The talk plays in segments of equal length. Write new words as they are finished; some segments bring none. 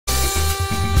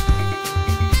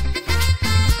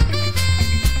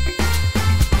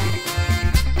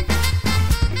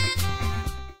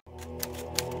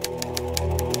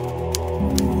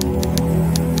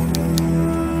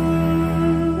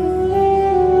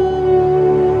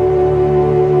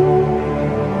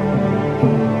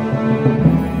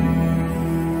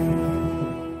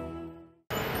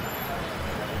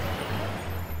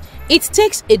It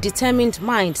takes a determined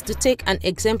mind to take an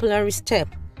exemplary step.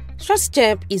 Such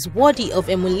step is worthy of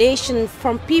emulation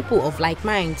from people of like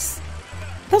minds.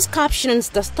 This captions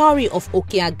the story of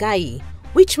OKE-AGAYE,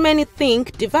 which many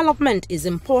think development is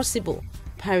impossible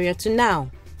prior to now.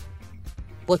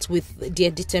 But with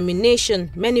their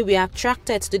determination, many were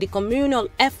attracted to the communal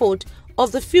effort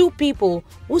of the few people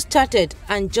who started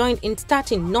and joined in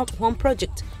starting not one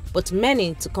project, but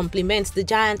many to complement the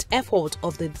giant effort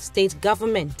of the state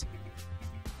government.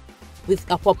 With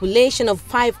a population of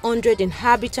 500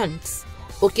 inhabitants,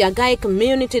 OKE-AGAYE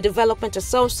Community Development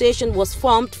Association was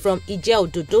formed from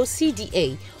IJEDODO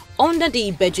CDA under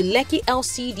the IBA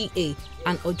LCDA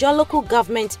and Ojo Local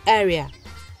Government Area.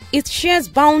 It shares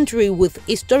boundary with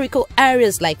historical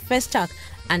areas like Festac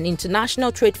and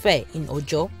International Trade Fair in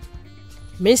Ojo.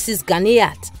 Mrs.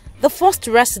 Ganiyat, the first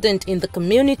resident in the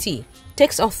community,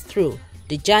 takes us through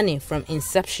the journey from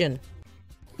inception.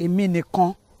 Èmi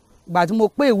nìkan, gbà tí mo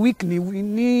pé week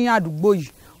ní àdúgbò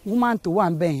yìí, woman tó wà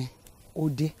ńbẹ̀ yẹn ó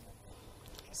dé.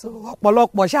 So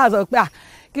ọ̀pọ̀lọpọ̀ ṣáà sọ pé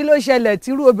kí ló ṣẹlẹ̀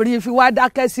tírú obìnrin fi wá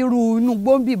dákẹ́ sírú inú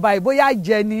gbòǹbì báyìí, bóyá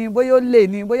jẹ ni, bóyá ó lè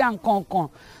ni, bóyá nǹkan kan.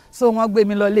 So wọ́n gbé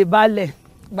mi lọ lé baálẹ̀.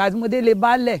 Gbà tí mo dé lé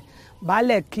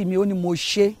baálẹ̀ kí mi ó ní mo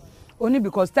ṣe. Ó ní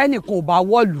because tẹ́nìkan ò bá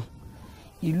wọ̀lú,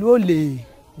 ìlú ò lè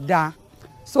dá.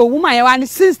 So woman yẹn wá ní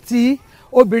since tí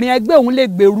obìnrin ẹgbẹ́ òun lè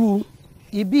gbèrú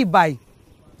ibi ìbàyìí,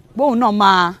 bóun náà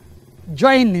máa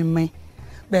join mi.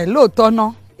 Bẹ́ẹ̀ lóòótọ́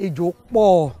náà ejò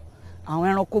pọ̀, àwọn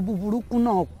ẹranko búburúkú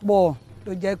náà pọ̀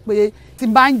tó jẹ́ pé tí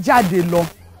n bá ń jáde lọ,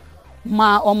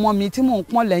 ọmọ mi tí mò ń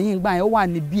pọ́n lẹ́yìn ìgbà yẹn ó wà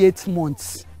ní bí 8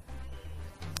 months.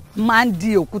 Máa ń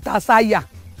di òkúta sáyà.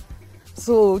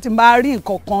 So tí n bá rí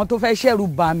nǹkan kan tó fẹ́ ṣẹ̀rù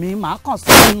bà mí, màá kàn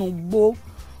sínú gbó.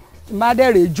 Tí n bá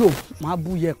dẹ̀rẹ̀ jò, màá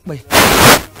bu yẹ̀pẹ̀.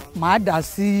 Màá dà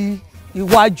sí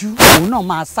iwájú, òun náà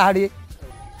máa sáré.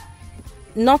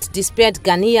 Not despaired,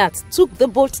 Ganiyat took the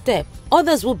bold step.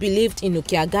 Others who believed in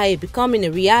OKE-AGAYE becoming a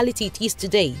reality it is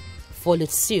today followed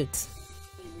suit.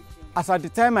 As at the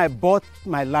time I bought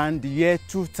my land, the year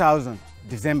 2000,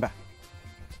 December,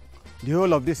 the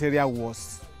whole of this area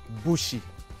was bushy.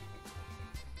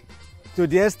 To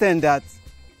the extent that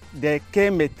there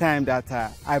came a time that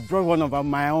I brought one of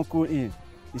my uncle in.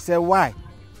 He said, "Why?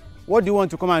 What do you want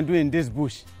to come and do in this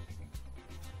bush?"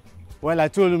 Well, I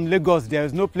told him, Lagos, there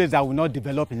is no place that will not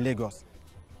develop in Lagos.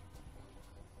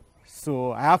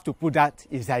 So I have to put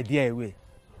his idea away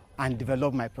and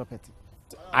develop my property.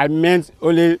 I meant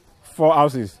only 4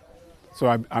 houses. So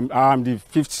I'm the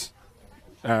 5th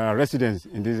resident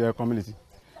in this community.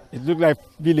 It looked like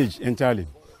village entirely.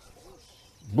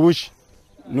 Bush,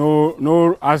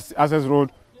 no access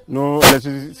road, no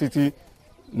electricity,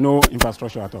 no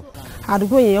infrastructure at all.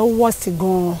 Àdúgbò yẹn worst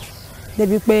gan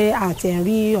débi pé àti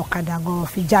rí ọ̀kadà gan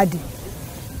fi jáde.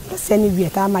 Sẹ́ni bí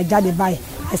tá máa jáde báyìí,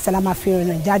 ẹsẹ̀ la máa fi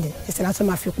rìn jáde, ẹsẹ̀ la tún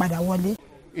máa fi padà wọlé.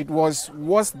 It was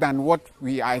worse than what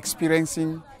we are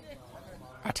experiencing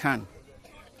at hand.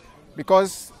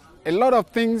 Because a lot of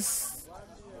things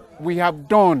we have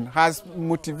done has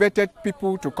motivated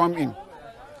people to come in.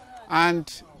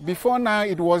 And before now,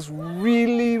 it was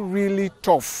really, really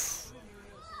tough.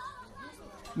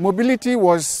 Mobility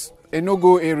was a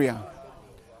no-go area.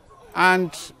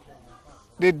 And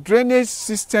the drainage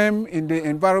system in the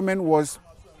environment was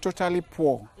totally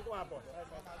poor.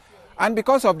 And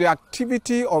because of the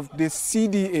activity of the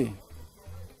CDA,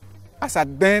 as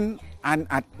at then and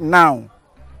at now,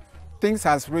 things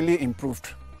has really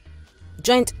improved.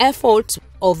 Joint efforts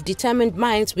of determined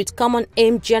minds with common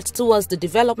aim jet towards the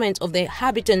development of the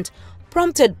inhabitant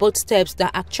prompted both steps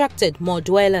that attracted more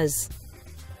dwellers.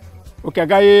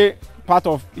 OKE-AGAYE, part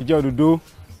of IJEDODO,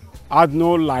 had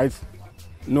no light,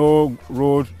 no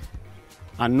road,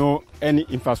 and no any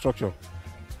infrastructure.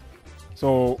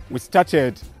 So we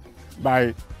started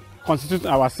by constituting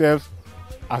ourselves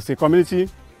as a community.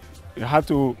 We had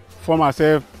to form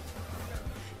ourselves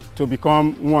to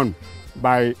become one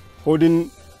by holding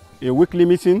a weekly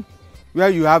meeting. Where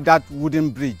you have that wooden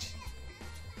bridge,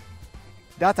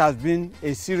 that has been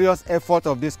a serious effort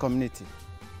of this community.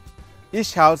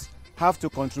 Each house have to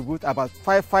contribute about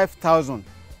 5,000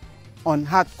 on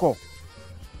hardcore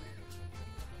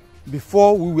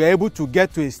before we were able to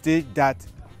get to a stage that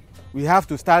we have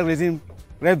to start raising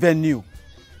revenue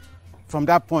from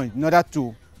that point in order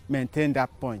to maintain that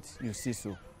point, you see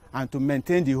so, and to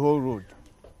maintain the whole road.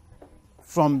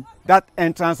 From that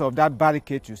entrance of that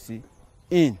barricade you see,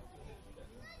 in.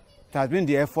 It has been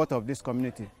the effort of this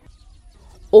community.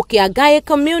 OKE-AGAYE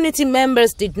community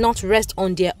members did not rest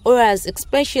on their laurels,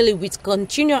 especially with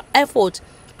continual effort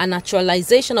and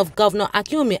actualization of Governor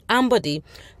Akinwumi Ambode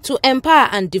to empower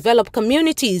and develop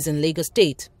communities in Lagos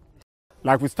State.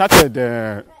 Like we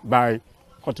started by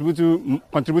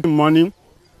contributing money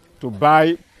to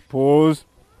buy poles,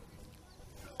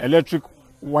 electric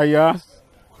wires,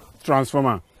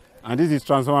 transformer. And this is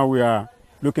transformer we are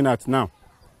looking at now.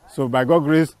 So by God's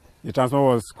grace, the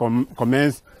transformer was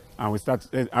commenced and we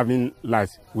started having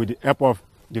lights with the help of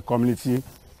the community.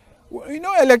 You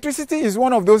know, electricity is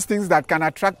one of those things that can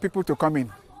attract people to come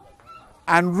in.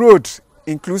 And road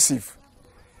inclusive.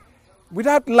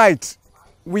 Without light,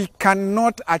 we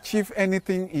cannot achieve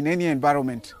anything in any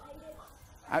environment.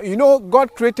 You know,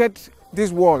 God created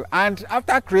this world, and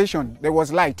after creation, there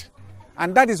was light.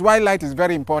 And that is why light is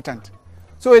very important.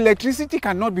 So electricity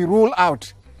cannot be ruled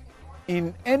out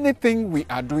in anything we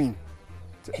are doing.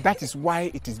 That is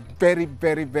why it is very,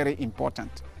 very, very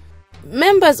important.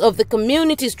 Members of the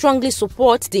community strongly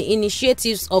support the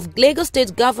initiatives of Lagos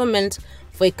State government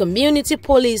for a community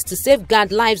police to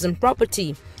safeguard lives and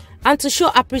property, and to show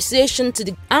appreciation to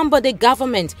the Ambode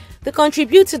government. They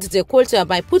contributed to the quota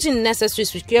by putting necessary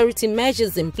security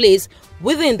measures in place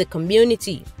within the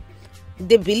community.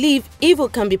 They believe evil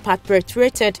can be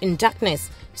perpetrated in darkness,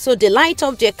 so they light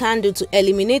up their candle to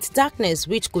eliminate darkness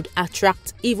which could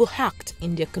attract evil act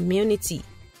in their community.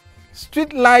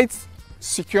 Street lights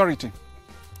security,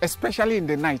 especially in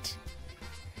the night.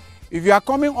 If you are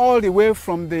coming all the way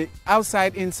from the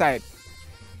outside inside,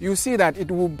 you see that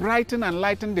it will brighten and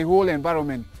lighten the whole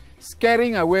environment,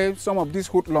 scaring away some of these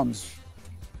hoodlums,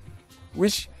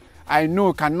 which I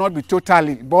know cannot be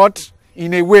totally, but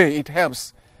in a way it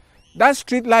helps. That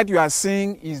street light you are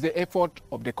seeing is the effort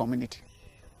of the community,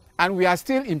 and we are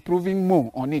still improving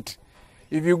more on it.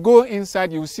 If you go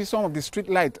inside, you will see some of the street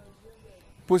light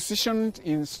positioned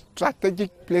in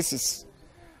strategic places,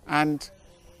 and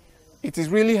it is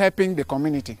really helping the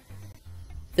community.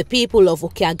 The people of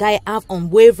OKE-AGAYE have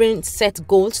unwavering set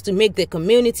goals to make their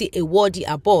community a worthy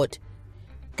abode.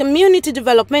 Community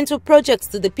developmental projects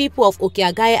to the people of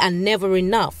OKE-AGAYE are never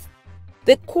enough.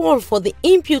 They call for the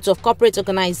input of corporate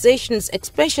organizations,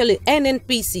 especially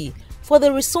NNPC, for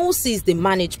the resources they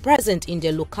manage present in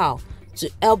their locale to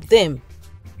help them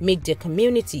make their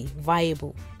community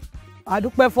viable.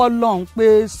 Adúpẹ́ f'Ọlọ́run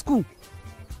pé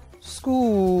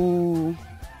school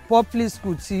public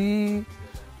school tí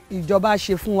ìjọba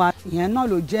ṣe fún wa, ìyẹn náà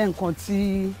ló jẹ́ nǹkan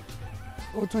tí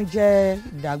ó tún jẹ́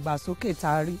ìdàgbàsókè tá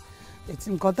a rí. Ètí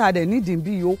nǹkan tá a dẹ̀ nídìí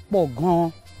bí ó pọ̀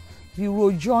gan-an, bí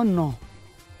ojú ọ̀nà,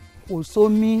 kò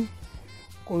sómi,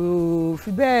 kò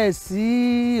fi bẹ́ẹ̀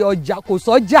sí ọjà, kò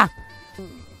sọ́jà.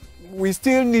 We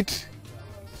still need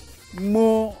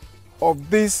more of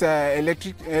this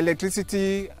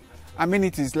electricity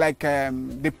amenities like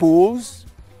the poles,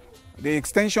 the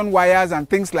extension wires and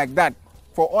things like that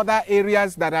for other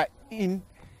areas that are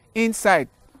inside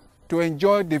to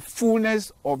enjoy the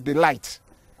fullness of the light.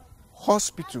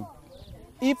 Hospital,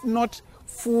 if not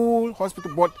full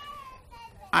hospital, but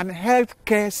an health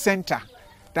care center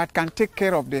that can take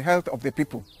care of the health of the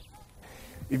people.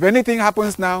 If anything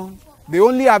happens now, the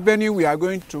only avenue we are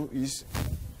going to is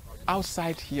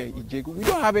outside here in IJEDODO. We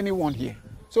don't have anyone here.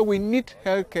 So we need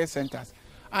health care centers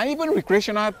and even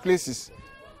recreational places.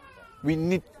 We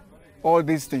need all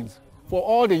these things for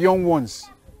all the young ones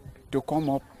to come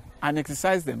up and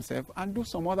exercise themselves and do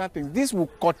some other things. This will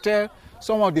curtail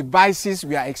some of the vices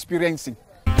we are experiencing.